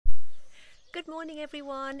Good morning,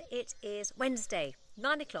 everyone. It is Wednesday,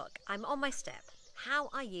 9 o'clock. I'm on my step. How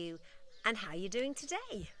are you and how are you doing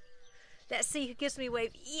today? Let's see who gives me a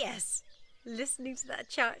wave. Yes, listening to that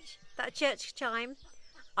church chime.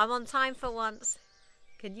 I'm on time for once.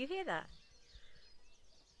 Can you hear that?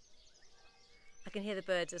 I can hear the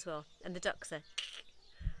birds as well, and the ducks are.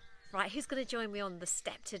 Right, who's going to join me on the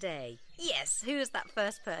step today? Yes, who is that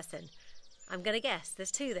first person? I'm going to guess.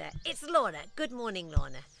 There's two there. It's Lorna. Good morning,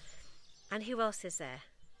 Lorna. And who else is there?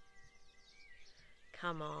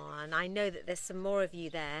 Come on, I know that there's some more of you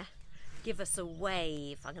there. Give us a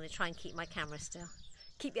wave. I'm going to try and keep my camera still.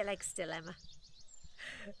 Keep your legs still, Emma.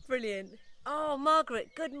 Brilliant. Oh,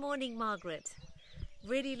 Margaret. Good morning, Margaret.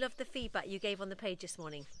 Really loved the feedback you gave on the page this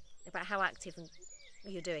morning about how active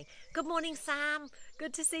you're doing. Good morning, Sam.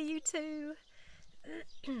 Good to see you too.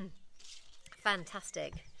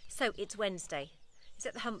 Fantastic. So it's Wednesday. Is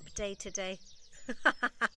it the hump day today?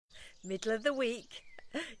 Middle of the week.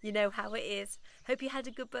 You know how it is. Hope you had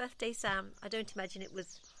a good birthday, Sam. I don't imagine it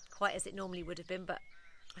was quite as it normally would have been, but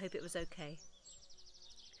I hope it was okay.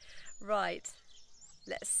 Right.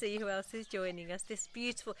 Let's see who else is joining us. This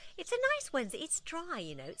beautiful... It's a nice Wednesday. It's dry,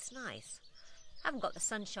 you know. It's nice. I haven't got the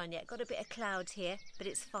sunshine yet. Got a bit of clouds here, but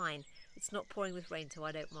it's fine. It's not pouring with rain, so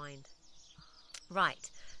I don't mind. Right.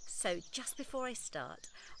 So just before I start,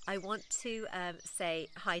 I want to say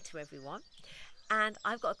hi to everyone. And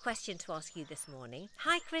I've got a question to ask you this morning.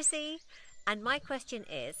 Hi, Chrissy. And my question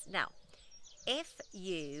is, now, if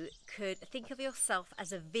you could think of yourself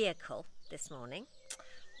as a vehicle this morning,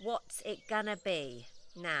 what's it gonna be?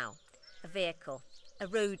 Now, a vehicle, a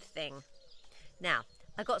road thing. Now,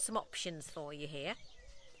 I've got some options for you here.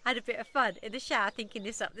 I had a bit of fun in the shower thinking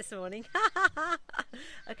this up this morning.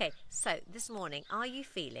 Okay, so this morning, are you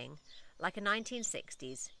feeling like a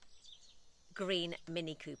 1960s green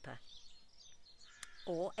Mini Cooper?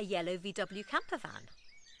 Or a yellow VW camper van?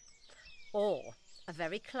 Or a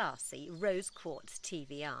very classy rose quartz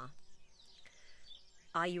TVR?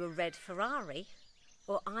 Are you a red Ferrari?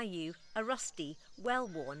 Or are you a rusty,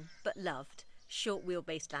 well-worn but loved short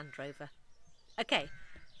wheelbase Land Rover? Okay,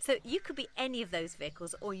 so you could be any of those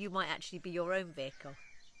vehicles, or you might actually be your own vehicle.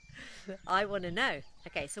 I want to know.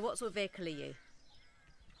 Okay, so what sort of vehicle are you?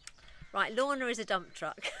 Right, Lorna is a dump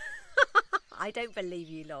truck. I don't believe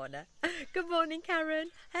you, Lorna. Good morning,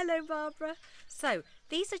 Karen. Hello, Barbara. So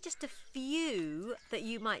these are just a few that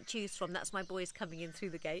you might choose from. That's my boys coming in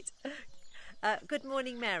through the gate. Good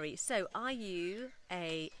morning, Mary. So are you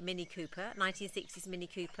a Mini Cooper, 1960s Mini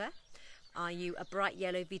Cooper? Are you a bright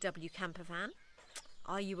yellow VW camper van?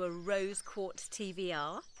 Are you a rose quartz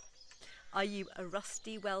TVR? Are you a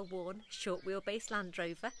rusty, well-worn short wheelbase Land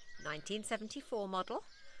Rover, 1974 model?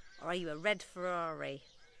 Or are you a red Ferrari?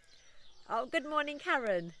 Oh, good morning,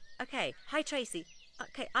 Karen. Okay, hi, Tracy.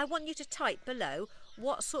 Okay, I want you to type below,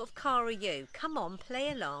 what sort of car are you? Come on, play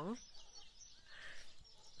along.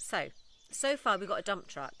 So far we've got a dump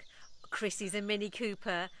truck. Chrissy's a Mini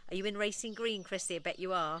Cooper. Are you in racing green, Chrissy? I bet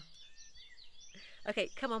you are. Okay,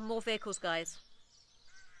 come on, more vehicles, guys.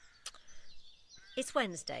 It's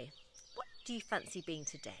Wednesday. What do you fancy being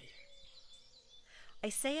today? I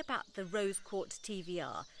say about the rose quartz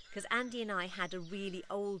TVR because Andy and I had a really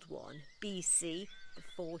old one, BC, the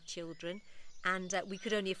 4 children, and we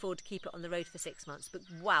could only afford to keep it on the road for 6 months, but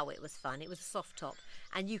wow, it was fun. It was a soft top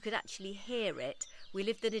and you could actually hear it. We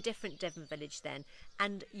lived in a different Devon village then,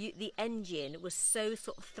 and the engine was so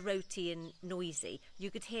sort of throaty and noisy. You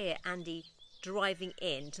could hear Andy driving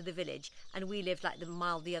into the village, and we lived like the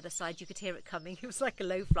mile the other side. You could hear it coming. It was like a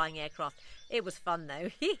low-flying aircraft. It was fun though.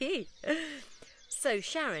 So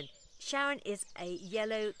Sharon is a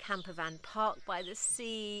yellow camper van parked by the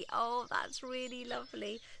sea. Oh, that's really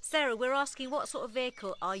lovely. Sarah, we're asking, what sort of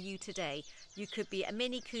vehicle are you today? You could be a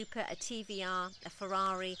Mini Cooper, a TVR, a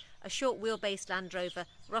Ferrari, a short wheelbase Land Rover,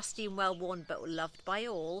 rusty and well-worn but loved by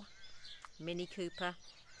all. Mini Cooper.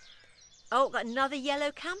 Oh, got another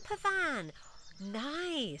yellow camper van.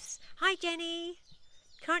 Nice. Hi, Jenny.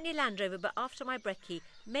 Currently Land Rover, but after my brekkie,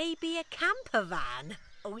 maybe a camper van.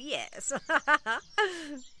 Oh, yes.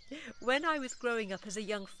 When I was growing up as a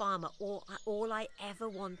young farmer, all I ever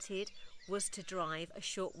wanted was to drive a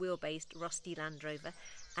short wheelbase rusty Land Rover,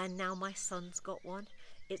 and now my son's got one.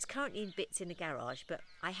 It's currently in bits in the garage, but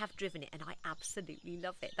I have driven it and I absolutely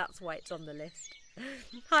love it. That's why it's on the list.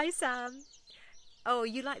 Hi, Sam. Oh,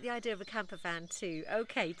 you like the idea of a camper van too.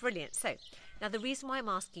 Okay, brilliant. So now the reason why I'm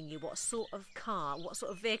asking you what sort of car, what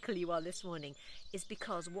sort of vehicle you are this morning is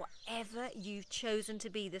because whatever you've chosen to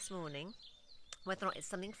be this morning, whether or not it's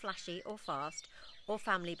something flashy or fast or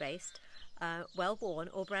family based, well worn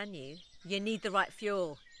or brand new, you need the right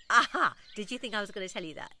fuel. Aha! Did you think I was going to tell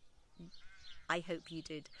you that? I hope you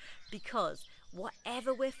did, because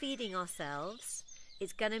whatever we're feeding ourselves,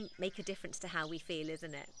 it's going to make a difference to how we feel,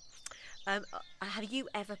 isn't it? Have you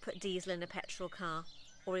ever put diesel in a petrol car?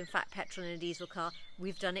 Or in fact petrol in a diesel car?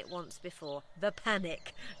 We've done it once before. The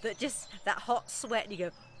panic, that hot sweat, and you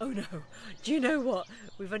go, oh no, do you know what?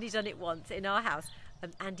 We've only done it once in our house.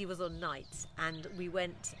 Andy was on nights, and we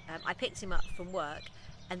went, I picked him up from work,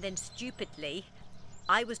 and then stupidly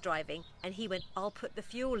I was driving and he went, I'll put the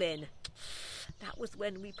fuel in. That was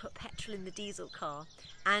when we put petrol in the diesel car,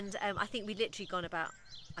 and I think we'd literally gone about,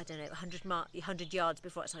 I don't know, 100 yards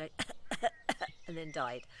before it started and then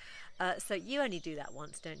died. So you only do that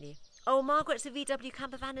once, don't you? Oh, Margaret's a VW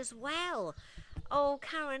camper van as well. Oh,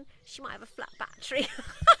 Karen, she might have a flat battery.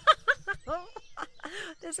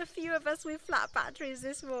 There's a few of us with flat batteries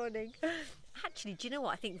this morning. Actually, do you know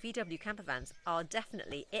what? I think VW camper vans are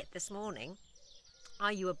definitely it this morning.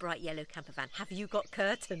 Are you a bright yellow camper van? Have you got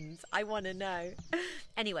curtains? I want to know.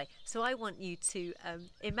 Anyway, so I want you to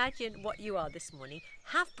imagine what you are this morning,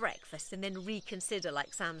 have breakfast, and then reconsider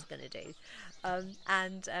like Sam's going to do.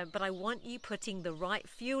 But I want you putting the right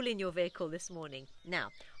fuel in your vehicle this morning. Now,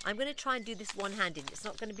 I'm going to try and do this one-handed. It's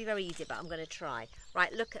not going to be very easy, but I'm going to try.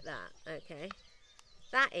 Right, look at that. Okay.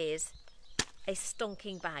 That is a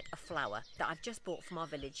stonking bag of flour that I've just bought from our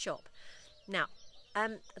village shop. Now,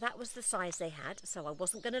 that was the size they had, so I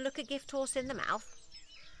wasn't going to look a gift horse in the mouth,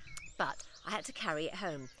 but I had to carry it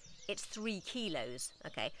home. It's 3 kilos,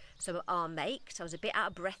 okay, so our make, so I was a bit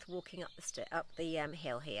out of breath walking up the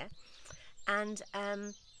hill here, and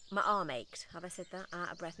my arm ached. Have I said that?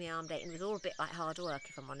 Out of breath, my arm ached, and it was all a bit like hard work,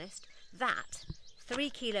 if I'm honest. That 3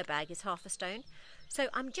 kilo bag is half a stone. So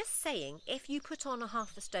I'm just saying, if you put on a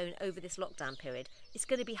half a stone over this lockdown period, it's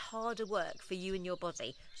going to be harder work for you and your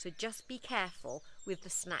body. So just be careful with the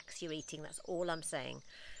snacks you're eating. That's all I'm saying.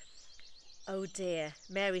 Oh dear.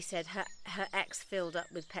 Mary said her ex filled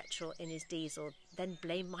up with petrol in his diesel, then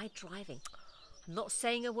blamed my driving. I'm not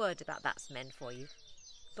saying a word about that's men for you.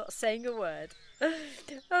 Not saying a word.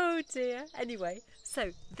 Oh dear. Anyway,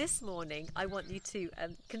 so this morning I want you to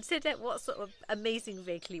consider what sort of amazing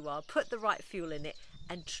vehicle you are. Put the right fuel in it,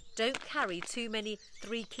 and don't carry too many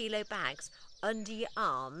 3 kilo bags under your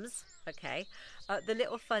arms. Okay. The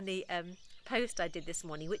little funny post I did this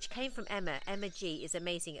morning, which came from Emma. Emma G is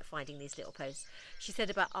amazing at finding these little posts. She said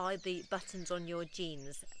about, are the buttons on your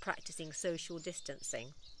jeans practicing social distancing?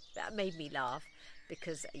 That made me laugh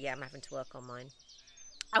because, yeah, I'm having to work on mine.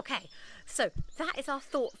 Okay, so that is our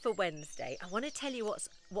thought for Wednesday. I want to tell you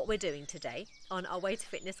what we're doing today on our Way to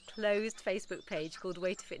Fitness closed Facebook page called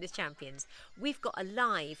Way to Fitness Champions. We've got a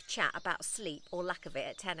live chat about sleep or lack of it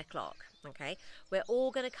at 10 o'clock, okay? We're all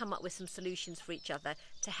going to come up with some solutions for each other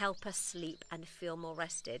to help us sleep and feel more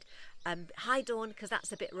rested. Hi Dawn, because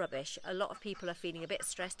that's a bit rubbish. A lot of people are feeling a bit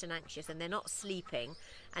stressed and anxious and they're not sleeping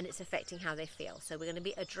and it's affecting how they feel. So we're going to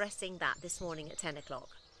be addressing that this morning at 10 o'clock.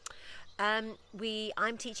 I'm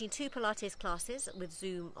teaching 2 Pilates classes with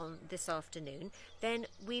Zoom on this afternoon. Then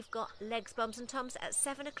we've got legs, bums and tums at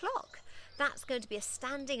 7 o'clock. That's going to be a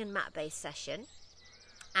standing and mat-based session,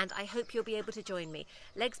 and I hope you'll be able to join me.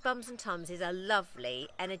 Legs, bums and tums is a lovely,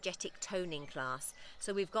 energetic toning class.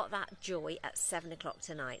 So we've got that joy at 7 o'clock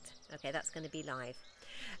tonight. Okay, that's going to be live.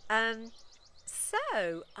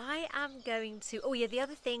 So I am going to... Oh yeah, the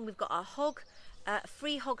other thing, we've got our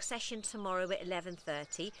free hog session tomorrow at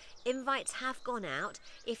 11:30. Invites have gone out.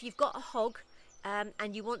 If you've got a hog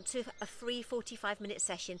and you want a free 45-minute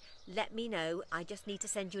session, let me know. I just need to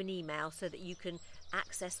send you an email so that you can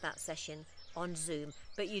access that session on Zoom.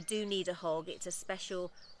 But you do need a hog. It's a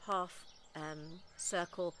special half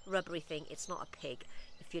circle rubbery thing. It's not a pig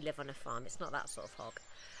if you live on a farm. It's not that sort of hog.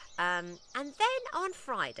 And then on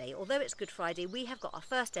Friday, although it's Good Friday, we have got our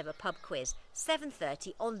first ever pub quiz,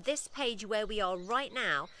 7:30 on this page where we are right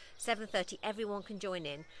now. 7:30, everyone can join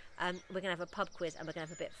in. We're going to have a pub quiz and we're going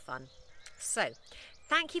to have a bit of fun. So,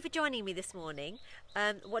 thank you for joining me this morning.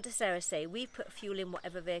 What does Sarah say? We put fuel in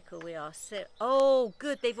whatever vehicle we are. Oh,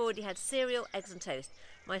 good, they've already had cereal, eggs and toast.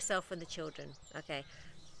 Myself and the children. Okay.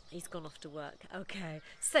 He's gone off to work. Okay.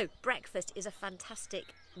 So, breakfast is a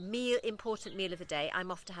fantastic meal, important meal of the day.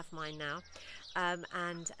 I'm off to have mine now.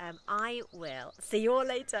 I will see you all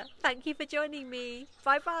later. Thank you for joining me.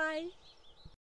 Bye-bye.